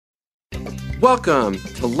Welcome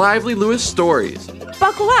to Lively Lewis Stories.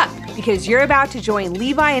 Buckle up, because you're about to join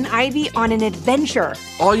Levi and Ivy on an adventure.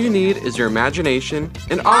 All you need is your imagination,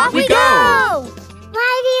 and off we go!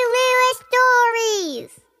 Lively Lewis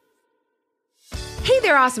Stories! Hey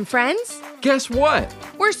there, awesome friends. Guess what?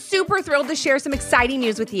 We're super thrilled to share some exciting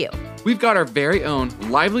news with you. We've got our very own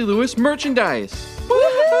Lively Lewis merchandise.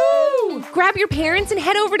 Woohoo! Grab your parents and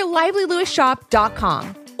head over to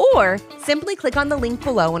livelylewisshop.com or simply click on the link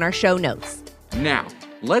below in our show notes. Now,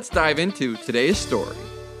 let's dive into today's story.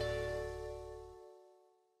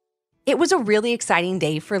 It was a really exciting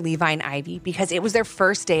day for Levi and Ivy because it was their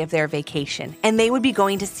first day of their vacation, and they would be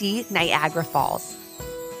going to see Niagara Falls.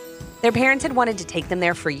 Their parents had wanted to take them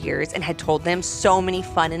there for years and had told them so many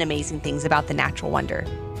fun and amazing things about the natural wonder.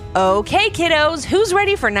 Okay, kiddos, who's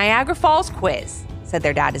ready for Niagara Falls quiz? Said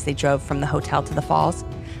their dad as they drove from the hotel to the falls.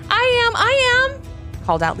 I am,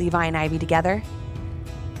 called out Levi and Ivy together.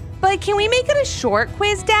 But can we make it a short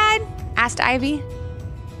quiz, Dad? Asked Ivy.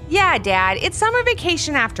 Yeah, Dad, it's summer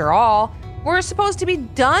vacation after all. We're supposed to be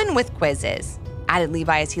done with quizzes, added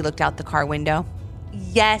Levi as he looked out the car window.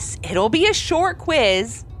 Yes, it'll be a short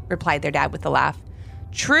quiz, replied their dad with a laugh.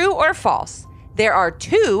 True or false? There are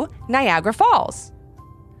 2 Niagara Falls.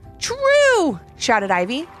 True, shouted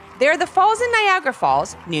Ivy. There are the falls in Niagara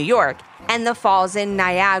Falls, New York, and the falls in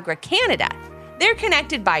Niagara, Canada. They're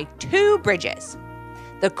connected by 2 bridges.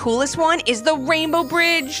 The coolest one is the Rainbow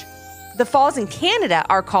Bridge. The falls in Canada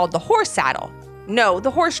are called the Horse Saddle. No,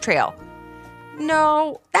 the Horse Trail.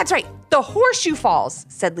 No, that's right, the Horseshoe Falls,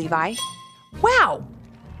 said Levi. Wow,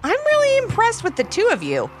 I'm really impressed with the 2 of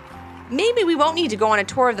you. Maybe we won't need to go on a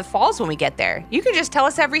tour of the falls when we get there. You can just tell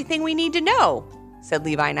us everything we need to know, said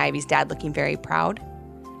Levi and Ivy's dad, looking very proud.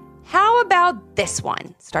 How about this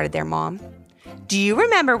one, started their mom. Do you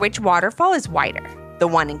remember which waterfall is wider? The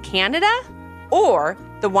one in Canada or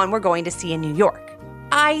the one we're going to see in New York?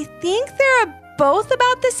 I think they're both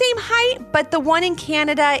about the same height, but the one in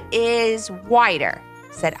Canada is wider,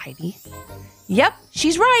 said Ivy. Yep,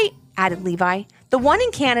 she's right, added Levi. The one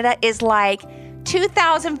in Canada is like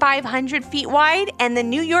 2,500 feet wide, and the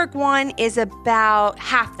New York one is about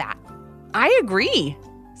half that. I agree,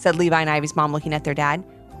 said Levi and Ivy's mom, looking at their dad.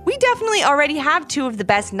 We definitely already have 2 of the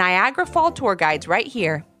best Niagara Fall tour guides right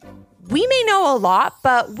here. We may know a lot,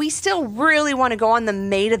 but we still really want to go on the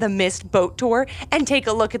Maid of the Mist boat tour and take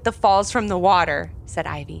a look at the falls from the water, said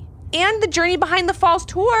Ivy. And the Journey Behind the Falls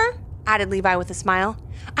tour, added Levi with a smile.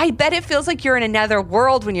 I bet it feels like you're in another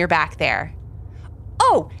world when you're back there.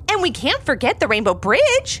 Oh, and we can't forget the Rainbow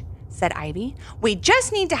Bridge, said Ivy. We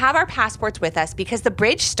just need to have our passports with us because the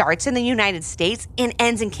bridge starts in the United States and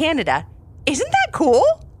ends in Canada. Isn't that cool?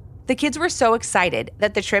 The kids were so excited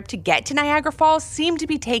that the trip to get to Niagara Falls seemed to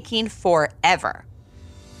be taking forever.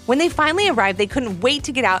 When they finally arrived, they couldn't wait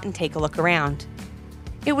to get out and take a look around.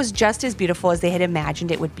 It was just as beautiful as they had imagined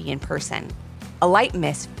it would be in person. A light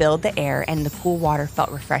mist filled the air and the cool water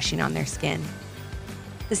felt refreshing on their skin.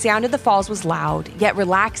 The sound of the falls was loud, yet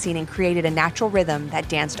relaxing, and created a natural rhythm that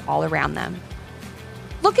danced all around them.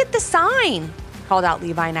 Look at the sign, called out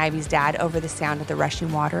Levi and Ivy's dad over the sound of the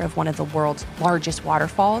rushing water of one of the world's largest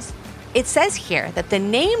waterfalls. It says here that the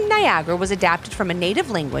name Niagara was adapted from a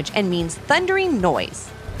native language and means thundering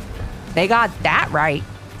noise. They got that right,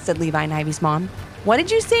 said Levi and Ivy's mom. What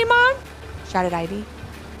did you say, Mom? Shouted Ivy.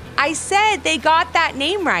 I said they got that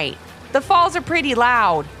name right. The falls are pretty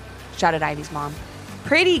loud, shouted Ivy's mom.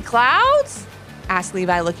 Pretty clouds? Asked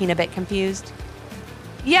Levi, looking a bit confused.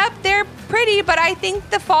 Yep, they're pretty, but I think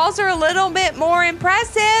the falls are a little bit more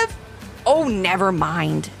impressive. Oh, never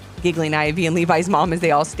mind, giggling Ivy and Levi's mom as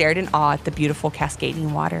they all stared in awe at the beautiful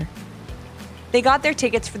cascading water. They got their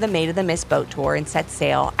tickets for the Maid of the Mist boat tour and set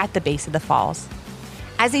sail at the base of the falls.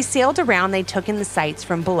 As they sailed around, they took in the sights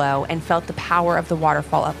from below and felt the power of the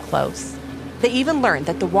waterfall up close. They even learned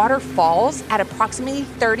that the water falls at approximately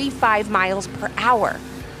 35 miles per hour,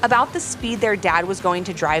 about the speed their dad was going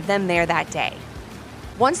to drive them there that day.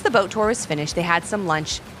 Once the boat tour was finished, they had some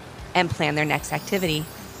lunch and planned their next activity.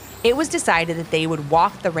 It was decided that they would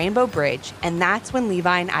walk the Rainbow Bridge, and that's when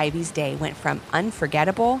Levi and Ivy's day went from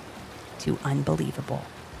unforgettable to unbelievable.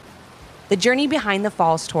 The Journey Behind the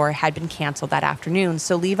Falls tour had been canceled that afternoon,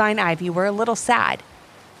 so Levi and Ivy were a little sad,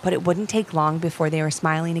 but it wouldn't take long before they were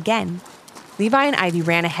smiling again. Levi and Ivy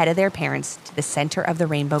ran ahead of their parents to the center of the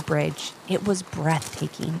Rainbow Bridge. It was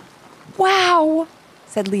breathtaking. Wow,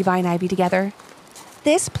 said Levi and Ivy together.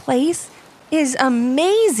 This place is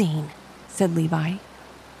amazing, said Levi.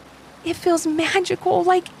 It feels magical,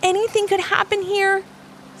 like anything could happen here,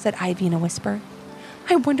 said Ivy in a whisper.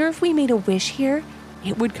 I wonder if we made a wish here,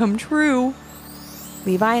 it would come true.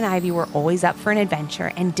 Levi and Ivy were always up for an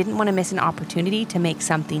adventure and didn't want to miss an opportunity to make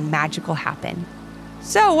something magical happen.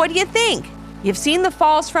 "So, what do you think? You've seen the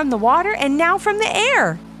falls from the water and now from the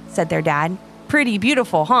air," said their dad. "Pretty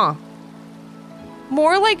beautiful, huh?"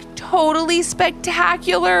 "More like totally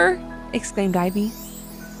spectacular," exclaimed Ivy.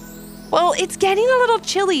 "Well, it's getting a little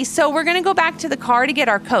chilly, so we're going to go back to the car to get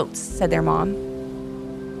our coats," said their mom.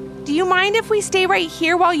 "Do you mind if we stay right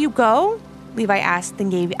here while you go?" Levi asked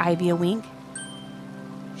and gave Ivy a wink.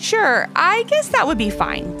 "Sure, I guess that would be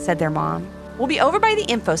fine," said their mom. "We'll be over by the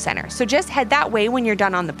info center, so just head that way when you're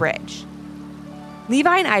done on the bridge."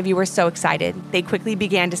 Levi and Ivy were so excited, they quickly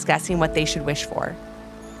began discussing what they should wish for.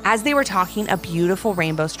 As they were talking, a beautiful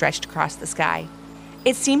rainbow stretched across the sky.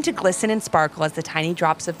 It seemed to glisten and sparkle as the tiny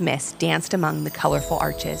drops of mist danced among the colorful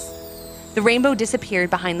arches. The rainbow disappeared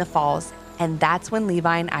behind the falls, and that's when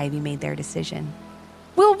Levi and Ivy made their decision.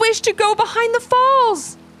 "We'll wish to go behind the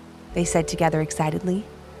falls," they said together excitedly.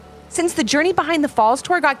 "Since the Journey Behind the Falls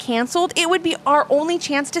tour got canceled, it would be our only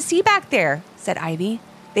chance to see back there," said Ivy.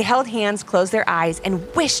 They held hands, closed their eyes, and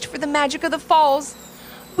wished for the magic of the falls.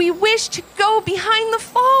 "We wish to go behind the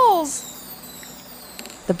falls."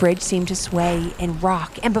 The bridge seemed to sway and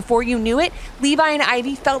rock, and before you knew it, Levi and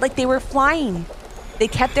Ivy felt like they were flying. They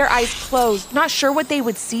kept their eyes closed, not sure what they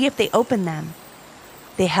would see if they opened them.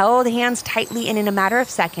 They held hands tightly, and in a matter of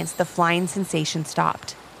seconds, the flying sensation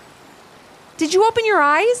stopped. "Did you open your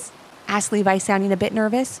eyes?" asked Levi, sounding a bit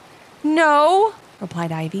nervous. "No,"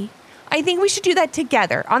 replied Ivy. "I think we should do that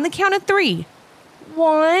together on the count of 3.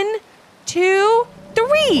 1, 2,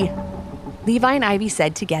 3. Levi and Ivy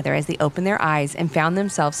said together as they opened their eyes and found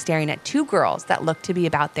themselves staring at 2 girls that looked to be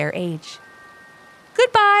about their age.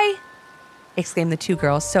 "Goodbye," exclaimed the 2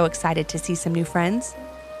 girls, so excited to see some new friends.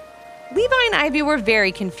 Levi and Ivy were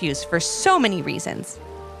very confused for so many reasons.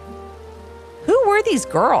 Who were these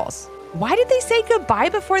girls? Why did they say goodbye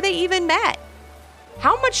before they even met?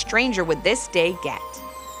 How much stranger would this day get?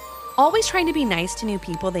 Always trying to be nice to new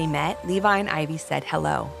people they met, Levi and Ivy said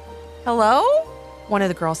hello. "Hello?" one of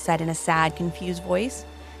the girls said in a sad, confused voice.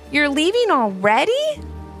 "You're leaving already?"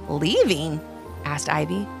 "Leaving?" asked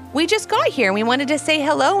Ivy. "We just got here and we wanted to say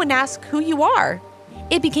hello and ask who you are."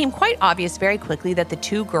 It became quite obvious very quickly that the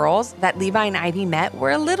 2 girls that Levi and Ivy met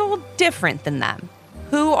were a little different than them.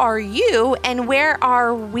 "Who are you and where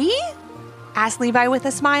are we?" asked Levi with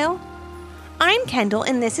a smile. "I'm Kendall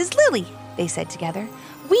and this is Lily," they said together.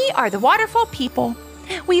 "We are the waterfall people.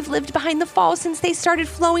 We've lived behind the falls since they started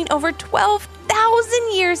flowing over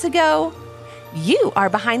 12,000 years ago. You are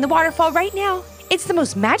behind the waterfall right now. It's the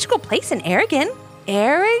most magical place in Aragon."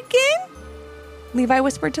 "Aragon?" Levi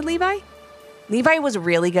whispered to Levi. Levi was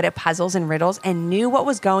really good at puzzles and riddles and knew what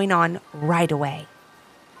was going on right away.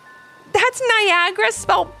 "That's Niagara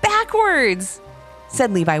spelled backwards,"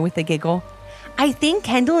 said Levi with a giggle. "I think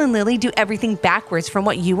Kendall and Lily do everything backwards from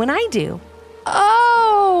what you and I do."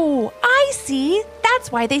 "Oh, I see.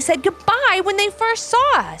 That's why they said goodbye when they first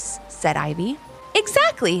saw us," said Ivy.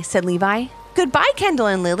 "Exactly," said Levi. "Goodbye, Kendall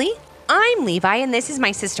and Lily. I'm Levi and this is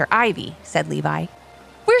my sister Ivy," said Levi.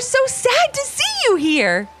 "We're so sad to see you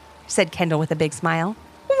here," said Kendall with a big smile.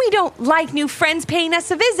 "We don't like new friends paying us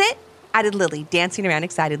a visit," added Lily, dancing around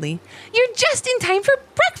excitedly. "You're just in time for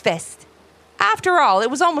breakfast." After all,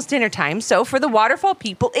 it was almost dinner time, so for the waterfall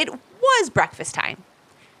people, it was breakfast time.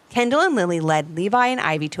 Kendall and Lily led Levi and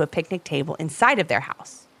Ivy to a picnic table inside of their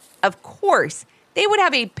house. Of course, they would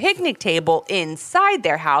have a picnic table inside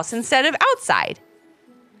their house instead of outside.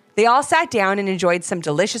 They all sat down and enjoyed some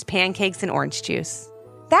delicious pancakes and orange juice.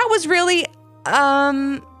 "That was really,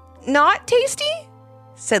 not tasty,"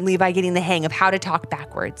 said Levi, getting the hang of how to talk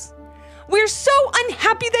backwards. "We're so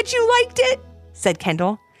unhappy that you liked it," said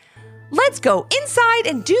Kendall. "Let's go inside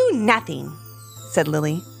and do nothing," said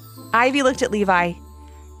Lily. Ivy looked at Levi.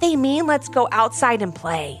 "They mean let's go outside and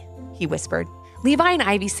play," he whispered. Levi and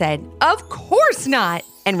Ivy said, "Of course not,"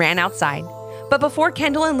 and ran outside. But before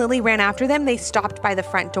Kendall and Lily ran after them, they stopped by the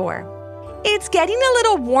front door. "It's getting a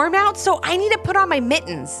little warm out, so I need to put on my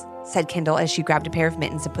mittens," said Kendall as she grabbed a pair of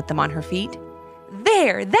mittens and put them on her feet.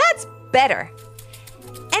 "There, that's better.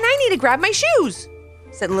 And I need to grab my shoes,"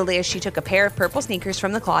 said Lily as she took a pair of purple sneakers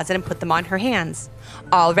from the closet and put them on her hands.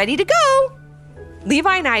 "All ready to go."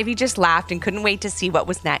 Levi and Ivy just laughed and couldn't wait to see what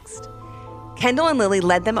was next. Kendall and Lily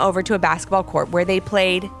led them over to a basketball court where they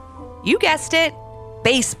played, you guessed it,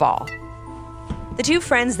 baseball. The 2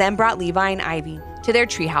 friends then brought Levi and Ivy to their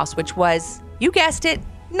treehouse, which was, you guessed it,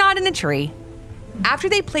 not in a tree. After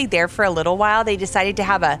they played there for a little while, they decided to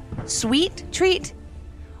have a sweet treat.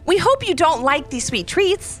 "We hope you don't like these sweet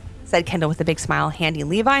treats," said Kendall with a big smile, handing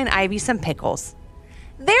Levi and Ivy some pickles.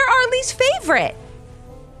 "They're our least favorite."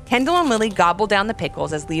 Kendall and Lily gobbled down the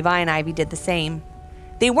pickles as Levi and Ivy did the same.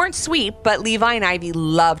 They weren't sweet, but Levi and Ivy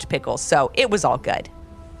loved pickles, so it was all good.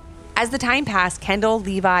 As the time passed, Kendall,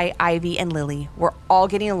 Levi, Ivy, and Lily were all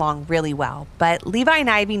getting along really well, but Levi and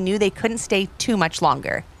Ivy knew they couldn't stay too much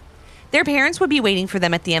longer. Their parents would be waiting for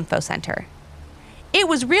them at the info center. It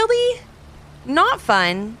was really not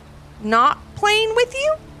fun not playing with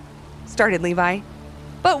you, started Levi,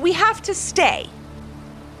 but we have to stay.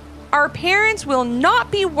 Our parents will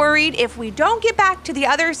not be worried if we don't get back to the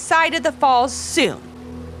other side of the falls soon,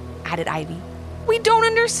 added Ivy. We don't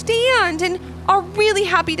understand and are really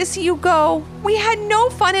happy to see you go. We had no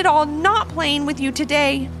fun at all not playing with you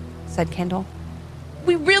today, said Kendall.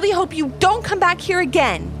 We really hope you don't come back here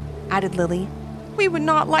again, added Lily. We would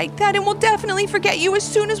not like that and will definitely forget you as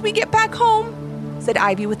soon as we get back home, said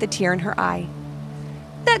Ivy with a tear in her eye.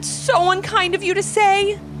 That's so unkind of you to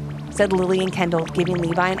say, said Lily and Kendall, giving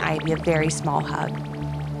Levi and Ivy a very small hug.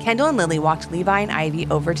 Kendall and Lily walked Levi and Ivy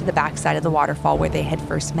over to the backside of the waterfall where they had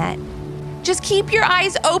first met. Just keep your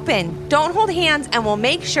eyes open, don't hold hands, and we'll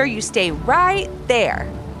make sure you stay right there,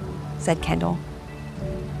 said Kendall.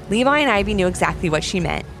 Levi and Ivy knew exactly what she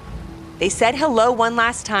meant. They said hello one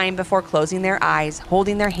last time before closing their eyes,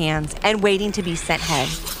 holding their hands, and waiting to be sent home.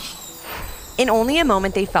 In only a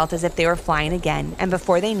moment, they felt as if they were flying again, and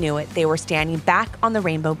before they knew it, they were standing back on the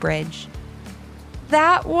Rainbow Bridge.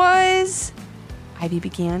 That was, Ivy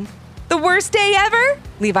began. The worst day ever?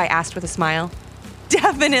 Levi asked with a smile.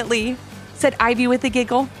 Definitely, said Ivy with a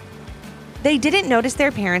giggle. They didn't notice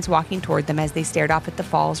their parents walking toward them as they stared off at the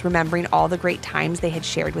falls, remembering all the great times they had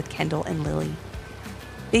shared with Kendall and Lily.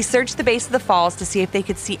 They searched the base of the falls to see if they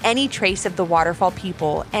could see any trace of the waterfall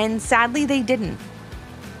people, and sadly they didn't.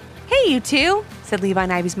 Hey, you two, said Levi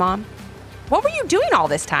and Ivy's mom. What were you doing all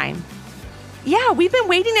this time? Yeah, we've been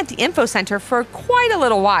waiting at the info center for quite a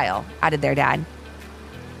little while, added their dad.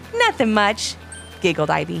 Nothing much, giggled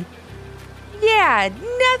Ivy. Yeah,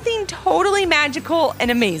 nothing totally magical and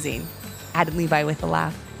amazing, added Levi with a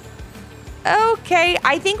laugh. Okay,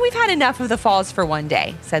 I think we've had enough of the falls for one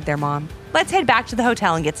day, said their mom. Let's head back to the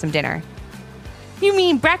hotel and get some dinner. You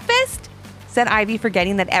mean breakfast? Said Ivy,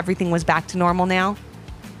 forgetting that everything was back to normal now.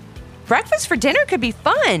 Breakfast for dinner could be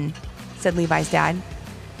fun, said Levi's dad.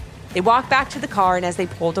 They walked back to the car, and as they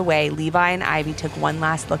pulled away, Levi and Ivy took one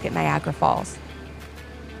last look at Niagara Falls.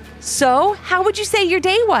 So, how would you say your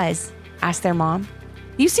day was? Asked their mom.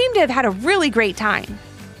 You seem to have had a really great time.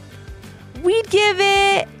 We'd give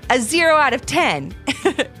it a 0 out of 10,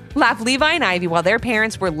 laughed Levi and Ivy while their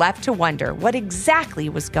parents were left to wonder what exactly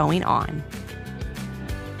was going on.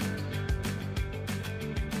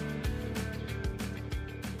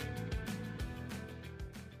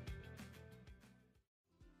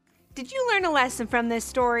 Did you learn a lesson from this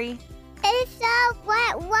story? If so,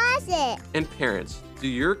 what was it? And parents, do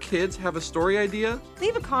your kids have a story idea?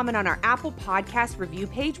 Leave a comment on our Apple Podcast review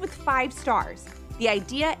page with 5 stars, the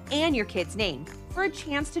idea, and your kid's name for a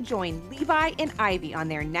chance to join Levi and Ivy on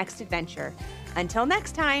their next adventure. Until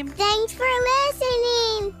next time. Thanks for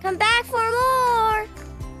listening. Come back for more.